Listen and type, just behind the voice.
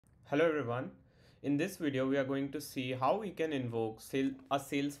Hello everyone. In this video, we are going to see how we can invoke a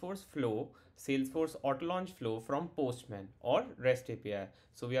Salesforce flow, Salesforce Autolaunched Flow from Postman or REST API.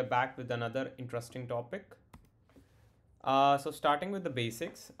 So we are back with another interesting topic. So starting with the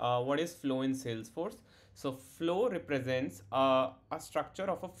basics, what is flow in Salesforce? So flow represents a structure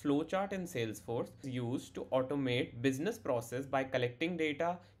of a flow chart in Salesforce used to automate business process by collecting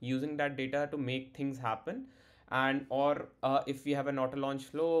data, using that data to make things happen. And or if we have an auto launch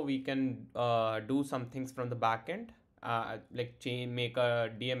flow, we can do some things from the backend, like make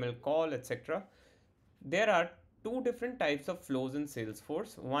a DML call, etc. There are two different types of flows in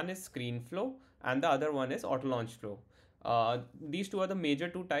Salesforce. One is screen flow and the other one is auto launch flow. These two are the major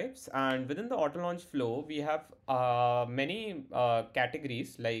two types, and within the auto launch flow, we have many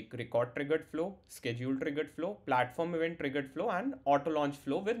categories like record triggered flow, schedule triggered flow, platform event triggered flow, and auto launch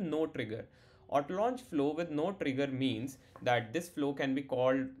flow with no trigger. Auto launch flow with no trigger means that this flow can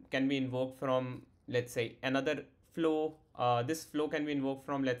be invoked from, let's say, another flow. This flow can be invoked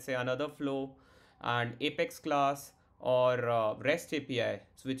from, let's say, another flow and Apex class or REST API,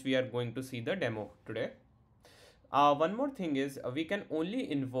 which we are going to see the demo today. One more thing is we can only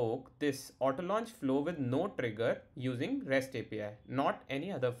invoke this auto launch flow with no trigger using REST API, not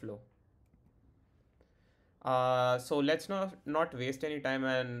any other flow. So let's not waste any time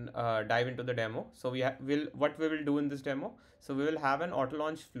and dive into the demo. So what we will do in this demo. So we will have an auto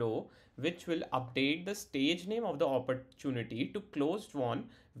launch flow which will update the stage name of the opportunity to closed one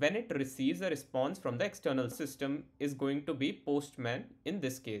when it receives a response from the external system is going to be Postman in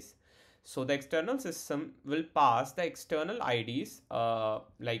this case. So the external system will pass the external IDs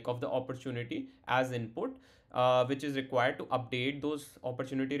like of the opportunity as input, which is required to update those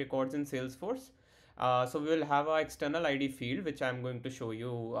opportunity records in Salesforce. So we will have our external ID field, which I'm going to show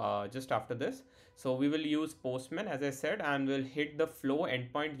you just after this. So we will use Postman, as I said, and we'll hit the flow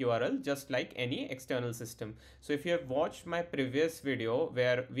endpoint URL just like any external system. So if you have watched my previous video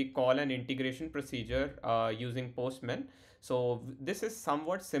where we call an integration procedure using Postman, so this is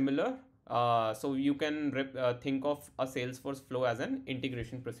somewhat similar. So you can think of a Salesforce flow as an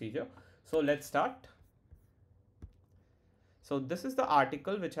integration procedure. So let's start. So this is the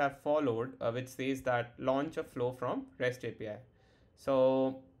article which I have followed, which says that launch a flow from REST API.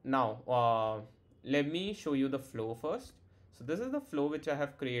 So now let me show you the flow first. So this is the flow which I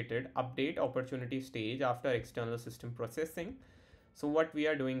have created, update opportunity stage after external system processing. So what we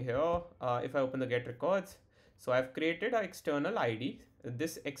are doing here, if I open the get records, so I've created an external ID.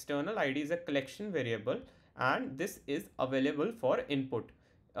 This external ID is a collection variable and this is available for input.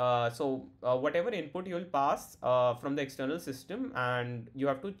 Whatever input you will pass from the external system, and you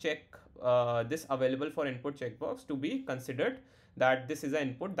have to check this available for input checkbox to be considered that this is an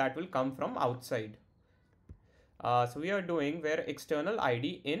input that will come from outside. So we are doing where external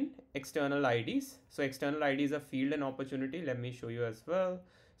ID in external IDs. So external ID is a field and opportunity. Let me show you as well.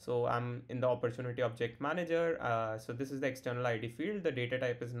 So I'm in the opportunity object manager. So this is the external ID field. The data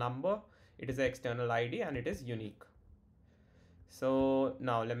type is number. It is an external ID and it is unique. So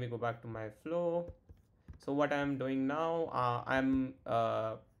now let me go back to my flow. So what I'm doing now, I'm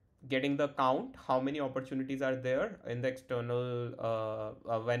getting the count, how many opportunities are there in the external,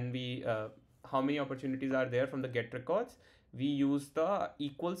 how many opportunities are there from the get records. We use the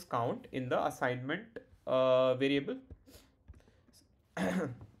equals count in the assignment variable.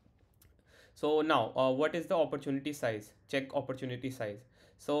 So now what is the opportunity size? Check opportunity size.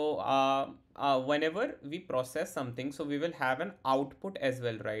 So whenever we process something, so we will have an output as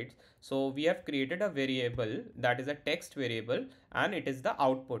well, right? So we have created a variable that is a text variable and it is the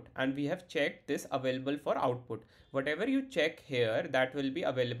output, and we have checked this available for output. Whatever you check here, that will be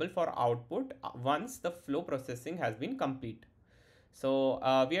available for output once the flow processing has been complete. So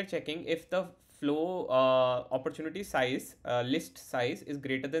we are checking if the flow opportunity size list size is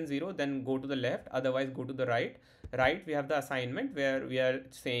greater than 0, then go to the left, otherwise go to the right. We have the assignment where we are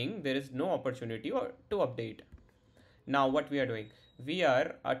saying there is no opportunity or to update. Now what we are doing, we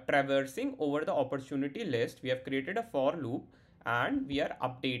are traversing over the opportunity list. We have created a for loop and we are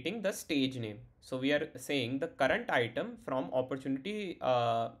updating the stage name. So we are saying the current item from the opportunity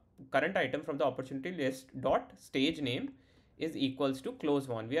list dot stage name is equals to close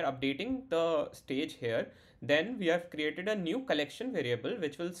one. We are updating the stage here. Then we have created a new collection variable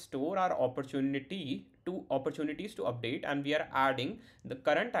which will store our opportunities to update, and we are adding the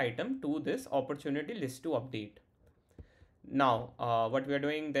current item to this opportunity list to update. Now what we are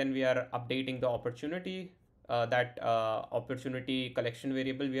doing, then we are updating the opportunity, opportunity collection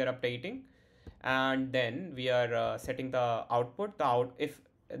variable we are updating, and then we are setting the output. If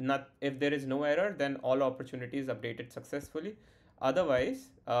there is no error, then all opportunities updated successfully. otherwise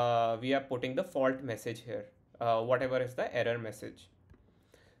we are putting the fault message here, whatever is the error message.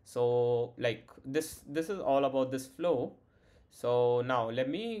 So like this is all about this flow. So now let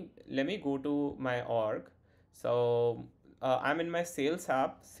me go to my org. So I'm in my sales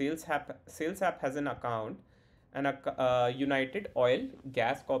app has an account, and a United Oil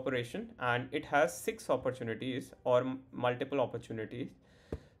Gas Corporation, and it has 6 opportunities or multiple opportunities.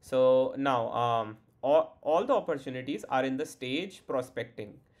 So now all the opportunities are in the stage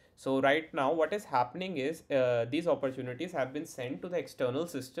prospecting. So right now what is happening is these opportunities have been sent to the external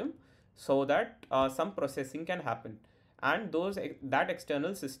system so that some processing can happen, and that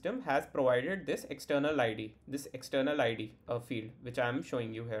external system has provided this external ID field which I am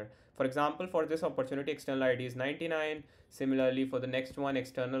showing you here. For example, for this opportunity external ID is 99. Similarly, for the next one,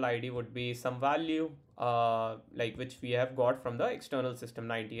 external ID would be some value like which we have got from the external system,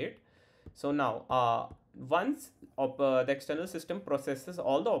 98. So now once the external system processes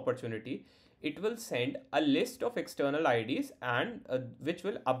all the opportunity, it will send a list of external IDs, and which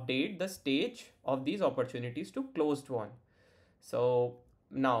will update the stage of these opportunities to closed one. So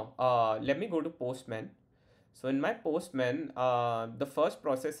now let me go to Postman. So in my Postman, the first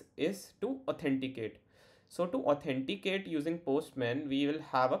process is to authenticate. So to authenticate using Postman, we will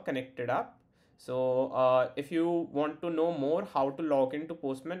have a connected app. So if you want to know more how to log into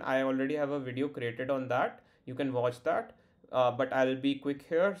Postman, I already have a video created on that. You can watch that. But I'll be quick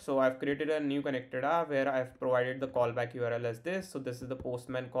here. So I've created a new connected app where I've provided the callback URL as this. So this is the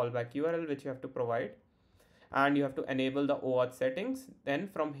Postman callback URL which you have to provide, and you have to enable the OAuth settings. Then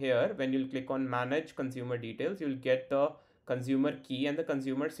from here, when you'll click on manage consumer details, you'll get the consumer key and the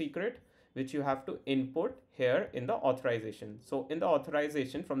consumer secret, which you have to input here in the authorization. So in the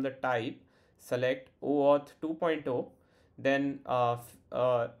authorization, from the type, select OAuth 2.0, then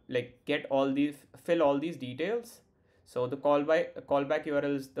like get all these, fill all these details. So the callback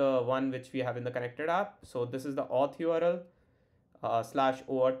URL is the one which we have in the connected app. So this is the auth URL slash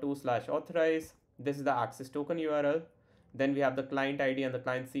OAuth2 slash authorize. This is the access token URL. Then we have the client ID and the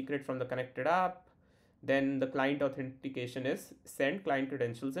client secret from the connected app. Then the client authentication is send client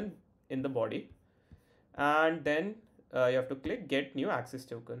credentials in the body. And then you have to click get new access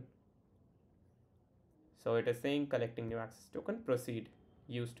token. So it is saying collecting new access token, proceed,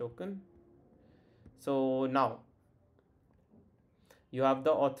 use token. So now you have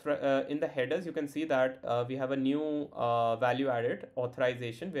the in the headers, you can see that we have a new value added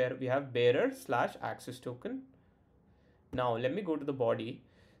authorization where we have bearer slash access token. Now let me go to the body.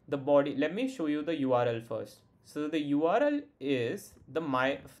 Let me show you the URL first. So the URL is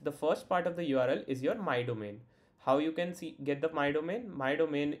the first part of the URL is your my domain. How you can get the my domain? My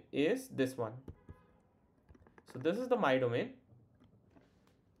domain is this one. So this is the my domain.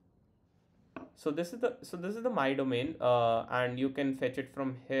 So this is the my domain, and you can fetch it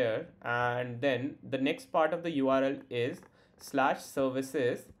from here. And then the next part of the URL is slash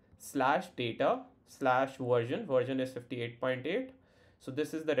services slash data slash version is 58.8. So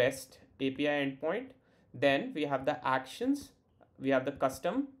this is the REST API endpoint. Then we have the actions, we have the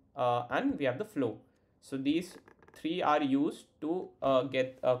custom, and we have the flow. So these three are used to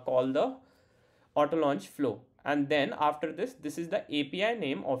call the Autolaunch Flow. And then after this is the API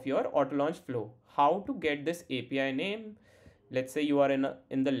name of your Autolaunch Flow. How to get this API name? Let's say you are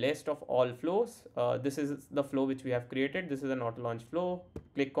in the list of all flows. This is the flow which we have created. This is an Autolaunch Flow.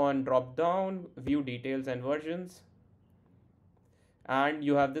 Click on drop down, view details and versions, and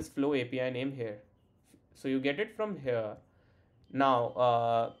you have this flow API name here. So you get it from here.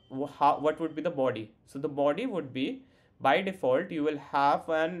 Now what would be the body? So the body would be, by default you will have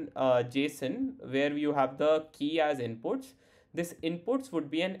an JSON where you have the key as inputs. This inputs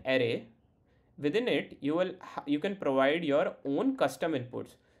would be an array. Within it you can provide your own custom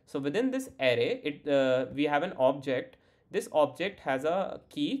inputs. So within this array we have an object. This object has a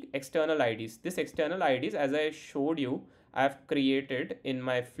key external IDs. This external IDs, as I showed you, I have created in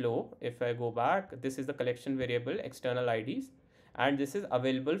my flow. If I go back, this is the collection variable external IDs, and this is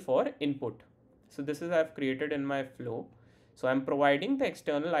available for input. So this is I have created in my flow. So I'm providing the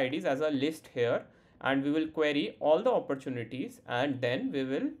external IDs as a list here, and we will query all the opportunities, and then we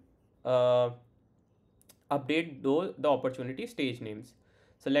will update the opportunity stage names.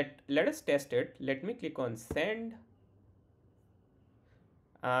 So let us test it. Let me click on send,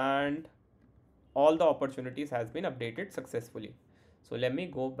 and all the opportunities has been updated successfully. So let me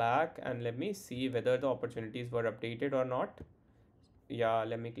go back and let me see whether the opportunities were updated or not. Yeah,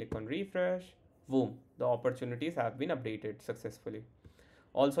 let me click on refresh. Boom, the opportunities have been updated successfully.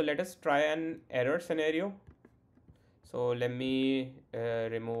 Also, let us try an error scenario. So let me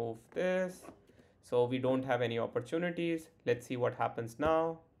remove this. So we don't have any opportunities. Let's see what happens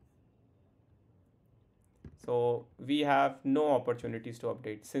now. So we have no opportunities to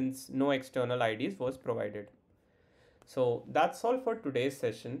update since no external IDs was provided. So that's all for today's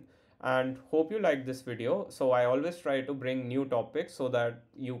session, and hope you like this video. So I always try to bring new topics so that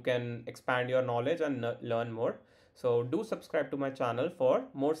you can expand your knowledge and learn more. So do subscribe to my channel for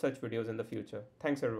more such videos in the future. Thanks everyone.